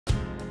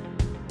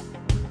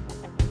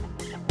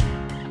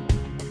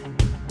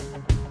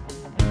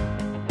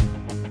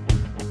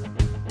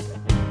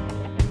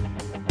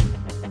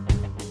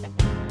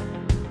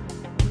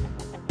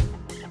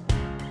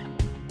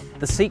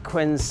The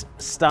CQUINs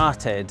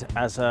started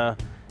as a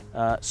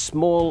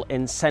small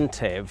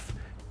incentive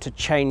to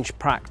change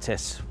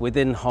practice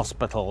within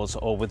hospitals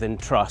or within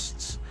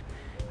trusts.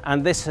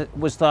 And this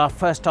was our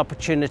first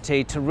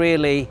opportunity to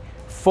really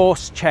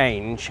force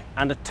change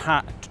and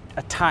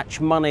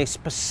attach money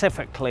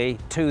specifically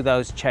to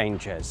those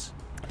changes.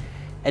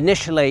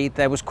 Initially,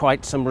 there was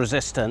quite some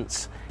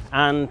resistance,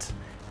 and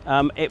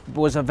it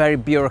was a very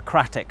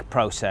bureaucratic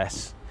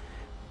process.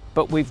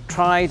 But we've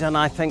tried, and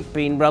I think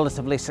been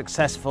relatively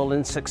successful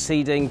in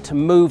succeeding to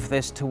move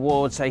this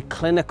towards a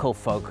clinical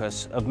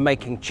focus of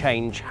making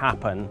change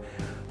happen.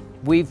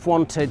 We've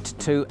wanted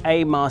to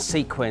aim our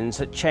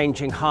CQUINs at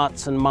changing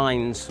hearts and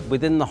minds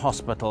within the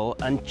hospital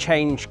and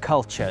change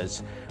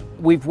cultures.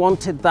 We've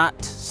wanted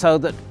that so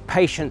that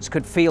patients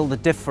could feel the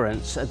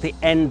difference at the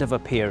end of a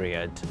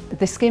period.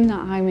 The scheme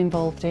that I'm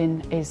involved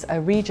in is a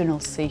regional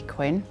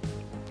CQUIN,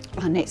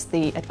 and it's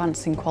the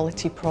Advancing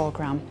Quality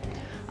programme.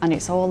 And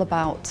it's all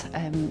about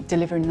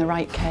delivering the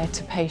right care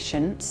to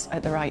patients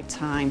at the right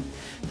time.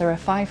 There are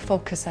 5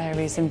 focus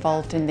areas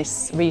involved in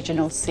this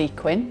regional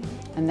CQUIN,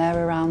 and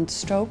they're around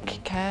stroke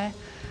care,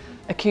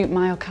 acute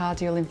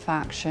myocardial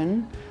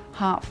infarction,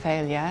 heart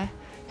failure,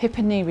 hip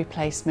and knee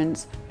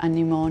replacements and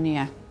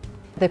pneumonia.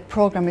 The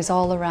programme is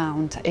all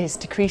around is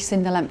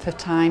decreasing the length of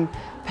time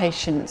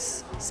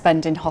patients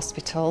spend in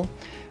hospital,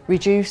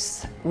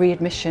 reduce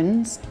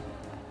readmissions.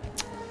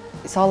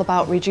 It's all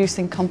about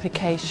reducing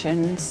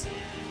complications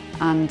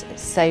and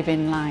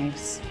saving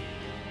lives.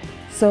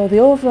 So the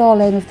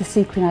overall aim of the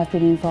CQUIN I've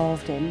been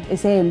involved in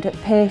is aimed at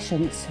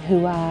patients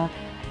who are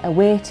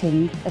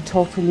awaiting a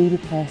total knee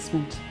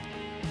replacement.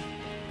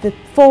 The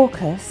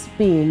focus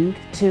being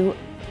to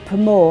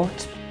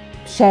promote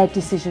shared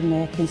decision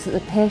making so that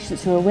the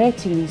patients who are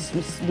awaiting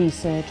knee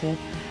surgery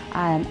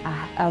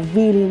are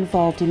really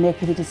involved in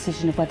making a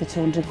decision of whether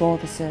to undergo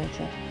the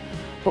surgery.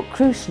 But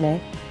crucially,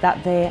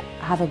 that they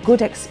have a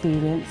good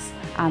experience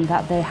and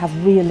that they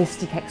have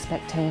realistic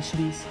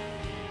expectations.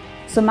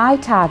 So my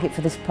target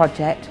for this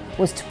project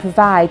was to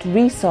provide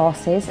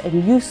resources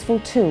and useful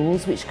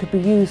tools which could be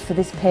used for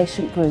this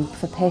patient group,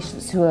 for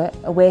patients who are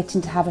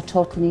awaiting to have a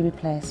total knee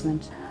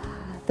replacement.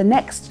 The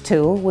next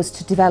tool was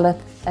to develop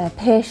a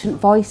Patient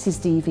Voices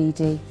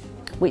DVD,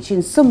 which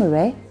in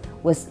summary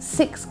was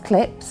 6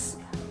 clips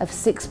of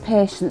 6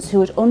 patients who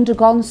had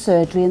undergone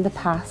surgery in the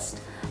past,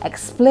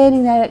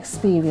 explaining their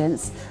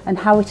experience and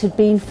how it had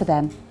been for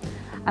them.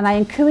 And I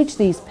encourage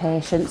these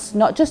patients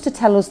not just to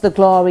tell us the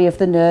glory of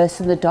the nurse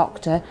and the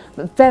doctor,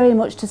 but very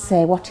much to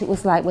say what it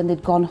was like when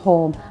they'd gone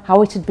home,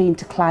 how it had been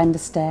to climb the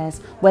stairs,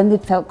 when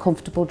they'd felt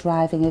comfortable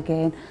driving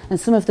again, and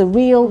some of the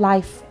real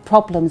life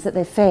problems that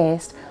they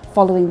faced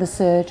following the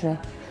surgery,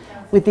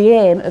 with the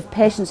aim of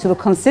patients who are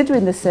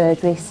considering the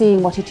surgery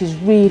seeing what it is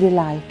really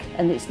like,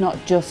 and it's not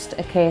just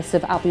a case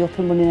of I'll be up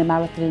and running a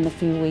marathon in a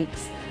few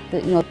weeks.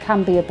 That, you know, it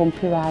can be a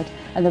bumpy ride,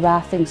 and there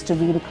are things to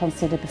really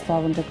consider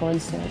before undergoing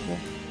surgery.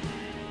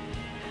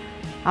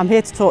 I'm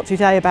here to talk to you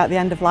today about the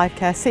End of Life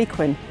Care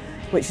CQUIN,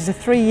 which is a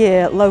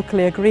 3-year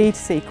locally agreed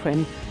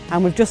CQUIN,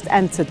 and we've just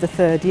entered the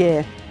 3rd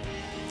year.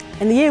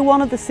 In the year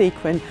 1 of the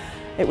CQUIN,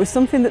 it was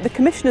something that the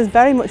Commissioners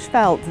very much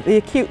felt that the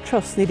acute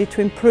trusts needed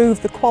to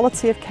improve the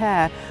quality of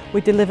care we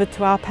delivered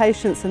to our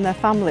patients and their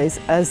families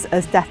as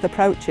death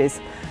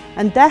approaches.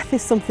 And death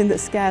is something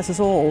that scares us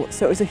all,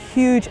 so it was a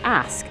huge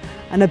ask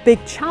and a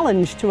big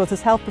challenge to us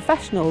as health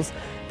professionals,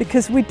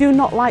 because we do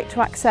not like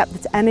to accept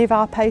that any of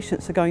our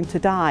patients are going to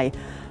die.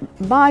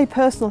 My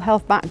personal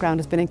health background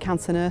has been in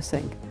cancer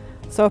nursing,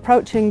 so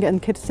approaching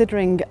and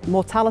considering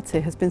mortality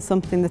has been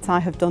something that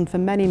I have done for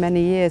many,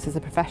 many years as a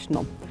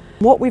professional.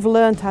 What we've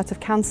learned out of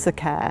cancer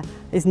care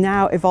is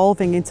now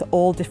evolving into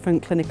all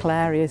different clinical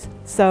areas.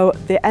 So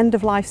the End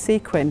of Life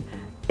CQUIN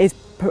is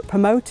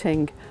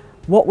promoting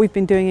what we've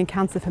been doing in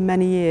cancer for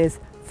many years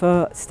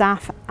for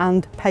staff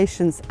and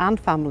patients and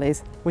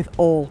families with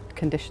all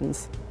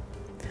conditions.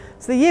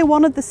 So the year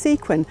 1 of the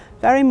CQUIN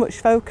very much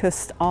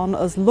focused on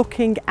us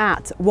looking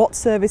at what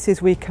services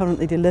we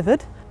currently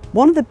delivered.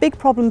 One of the big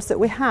problems that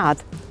we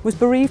had was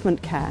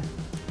bereavement care.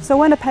 So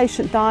when a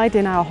patient died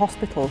in our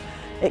hospital,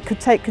 it could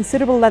take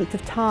considerable length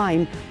of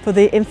time for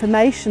the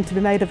information to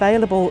be made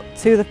available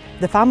to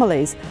the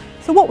families.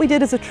 So what we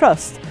did as a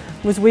trust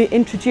was we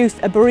introduced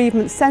a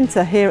bereavement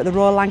centre here at the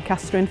Royal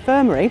Lancaster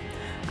Infirmary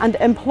and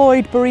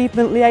employed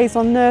bereavement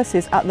liaison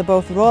nurses at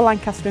both the Royal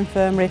Lancaster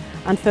Infirmary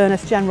and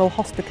Furness General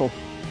Hospital.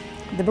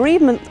 The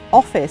bereavement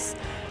office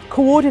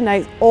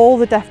coordinates all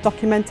the death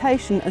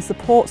documentation and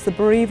supports the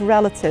bereaved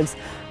relatives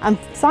and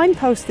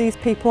signposts these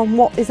people on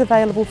what is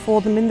available for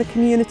them in the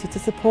community to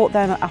support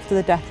them after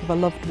the death of a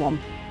loved one.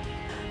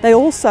 They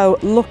also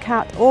look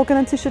at organ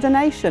and tissue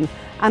donation,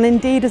 and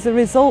indeed as a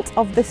result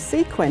of this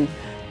CQUIN,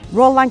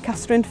 Royal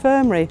Lancaster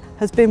Infirmary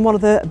has been one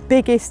of the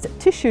biggest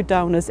tissue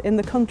donors in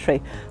the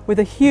country, with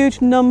a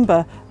huge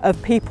number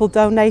of people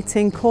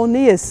donating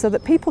corneas so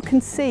that people can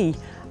see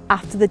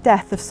after the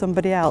death of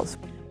somebody else.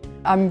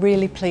 I'm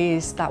really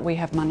pleased that we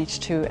have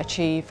managed to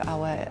achieve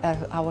our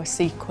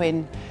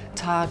CQUIN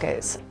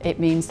targets. It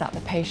means that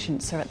the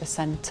patients are at the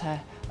centre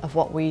of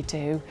what we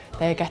do,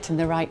 they're getting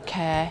the right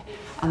care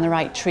and the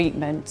right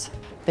treatment.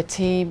 The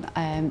team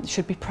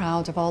should be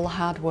proud of all the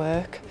hard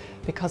work,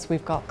 because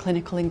we've got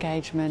clinical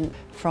engagement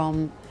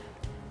from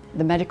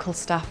the medical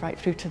staff right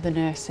through to the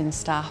nursing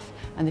staff,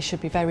 and they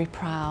should be very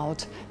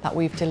proud that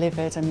we've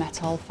delivered and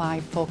met all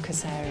 5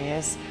 focus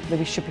areas. That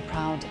we should be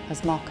proud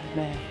as Mark and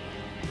May.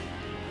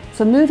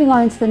 So moving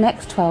on into the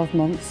next 12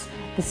 months,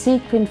 the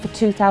CQUIN for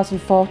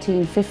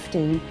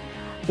 2014-15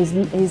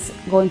 is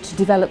going to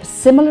develop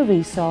similar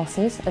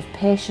resources of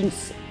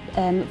patients'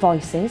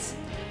 voices,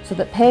 so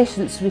that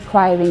patients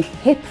requiring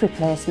hip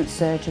replacement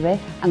surgery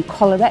and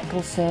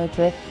colorectal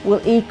surgery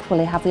will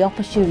equally have the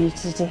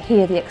opportunity to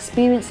hear the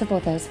experience of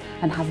others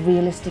and have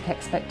realistic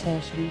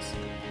expectations.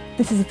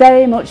 This has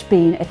very much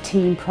been a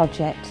team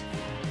project.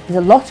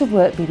 There's a lot of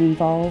work being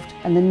involved,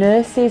 and the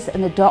nurses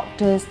and the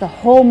doctors, the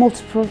whole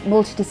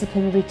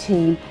multidisciplinary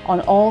team on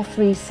all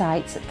 3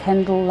 sites at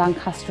Kendal,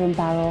 Lancaster and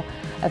Barrow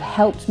have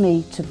helped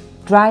me to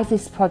drive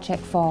this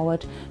project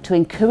forward, to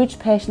encourage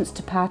patients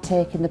to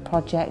partake in the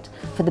project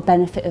for the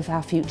benefit of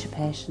our future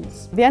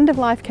patients. The End of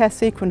Life Care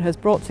CQUIN has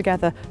brought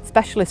together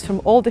specialists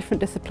from all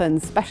different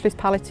disciplines, specialist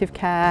palliative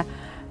care,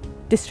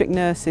 district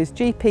nurses,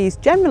 GPs,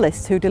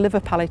 generalists who deliver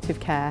palliative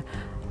care,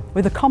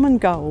 with a common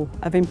goal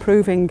of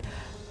improving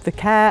the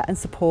care and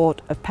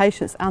support of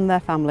patients and their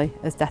family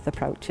as death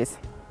approaches.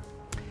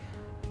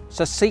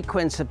 So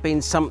CQUINs have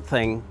been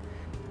something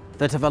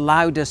that have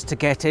allowed us to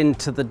get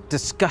into the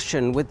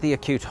discussion with the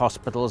acute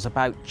hospitals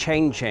about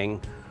changing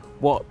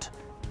what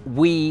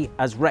we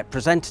as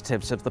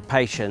representatives of the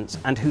patients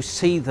and who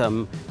see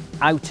them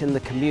out in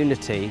the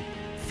community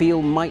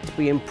feel might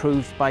be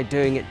improved by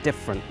doing it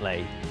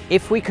differently.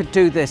 If we could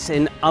do this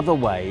in other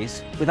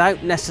ways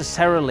without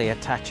necessarily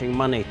attaching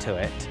money to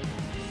it,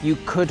 you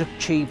could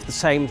achieve the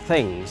same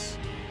things.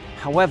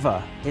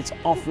 However, it's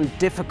often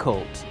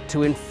difficult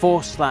to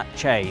enforce that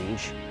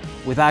change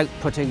without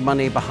putting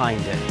money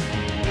behind it.